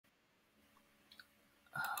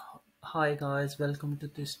Hi guys, welcome to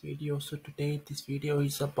this video. So today this video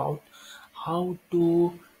is about how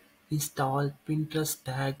to install Pinterest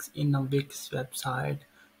tags in a Wix website.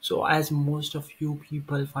 So as most of you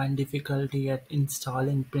people find difficulty at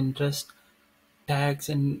installing Pinterest tags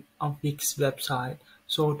in a Wix website.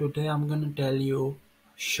 So today I'm gonna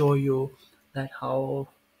show you that how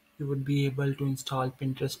you would be able to install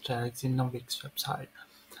Pinterest tags in a Wix website.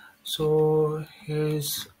 So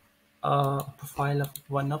here's a profile of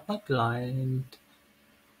one of my client.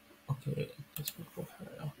 Okay, Facebook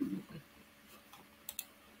profile.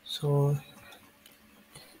 So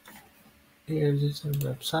here is a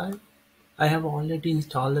website. I have already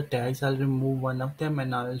installed the tags. I'll remove one of them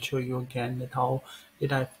and I'll show you again that how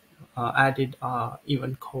did I added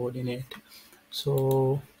event code in it.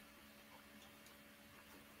 So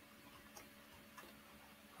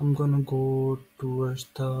I'm gonna go towards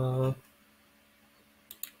the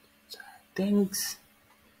settings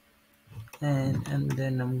and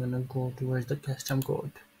then I'm gonna go towards the custom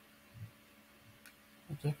code.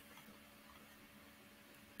 Okay.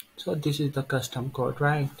 So this is the custom code,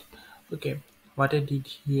 right? Okay, what I did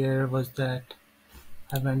here was that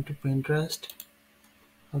I went to Pinterest.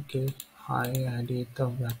 Okay, I added the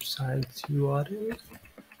website's URL.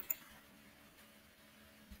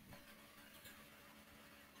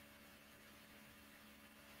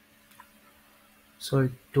 So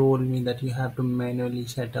it told me that you have to manually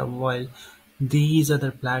set up, while these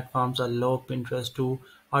other platforms allow Pinterest to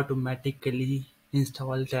automatically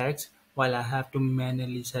install tags, while I have to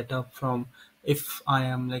manually set up from if I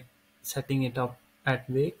am like setting it up at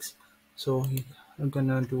Wix. So I'm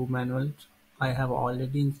gonna do manual. I have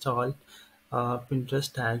already installed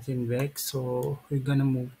Pinterest tags in Wix, so we're gonna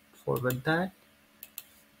move forward that.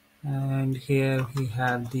 And here we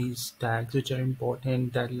have these tags which are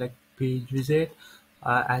important, that like page visit,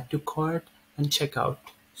 add to cart, and checkout.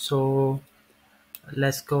 So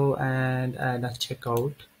let's go and add a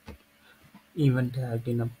checkout event tag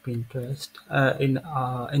in a Pinterest in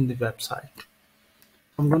the website.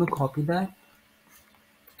 I'm gonna copy that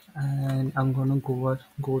and I'm gonna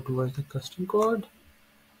go towards the custom code.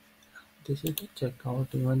 This is the checkout,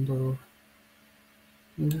 even though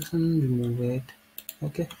it doesn't remove it.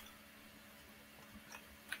 Okay,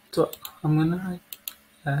 so I'm gonna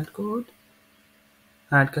add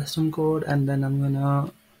custom code, and then I'm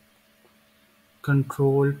gonna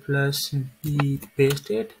control plus V paste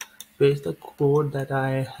the code that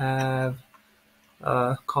I have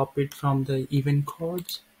copied from the event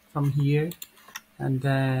codes from here, and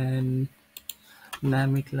then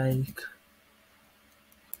name it like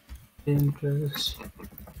Pinterest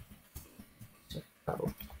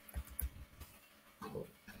checkout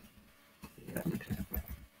event.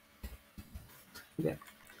 Yeah.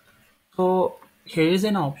 So here is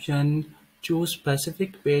an option, choose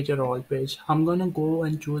specific page or all page. I'm gonna go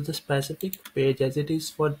and choose the specific page as it is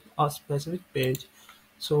for a specific page.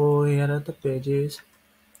 So here are the pages.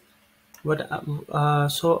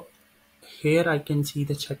 So here I can see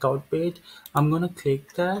the checkout page. I'm gonna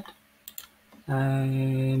click that,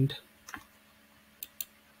 and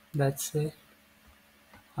that's it.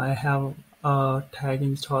 I have a tag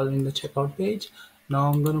installed in the checkout page. Now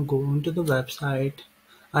I'm gonna go into the website.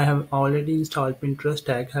 I have already installed Pinterest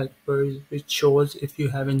Tag Helper, which shows if you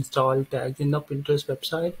have installed tags in the Pinterest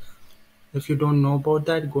website. If you don't know about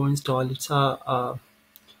that, go install. It's a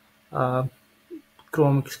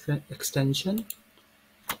Chrome extension.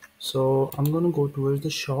 So I'm gonna go towards the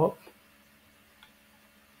shop,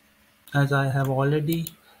 as I have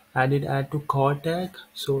already added add to cart tag,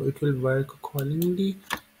 so it will work accordingly.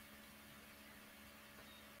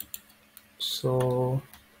 So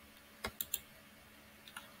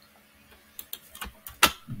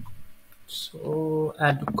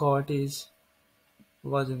add to cart is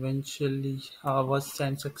was eventually was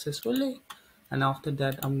sent successfully, and after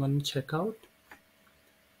that I'm going to check out,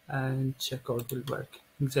 and checkout will work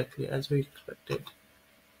exactly as we expected.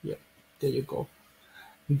 Yeah, there you go.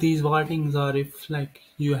 These warnings are if like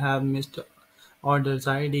you have missed orders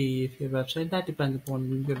ID, if your website, that depends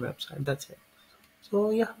upon your website. That's it. So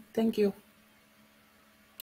yeah, thank you.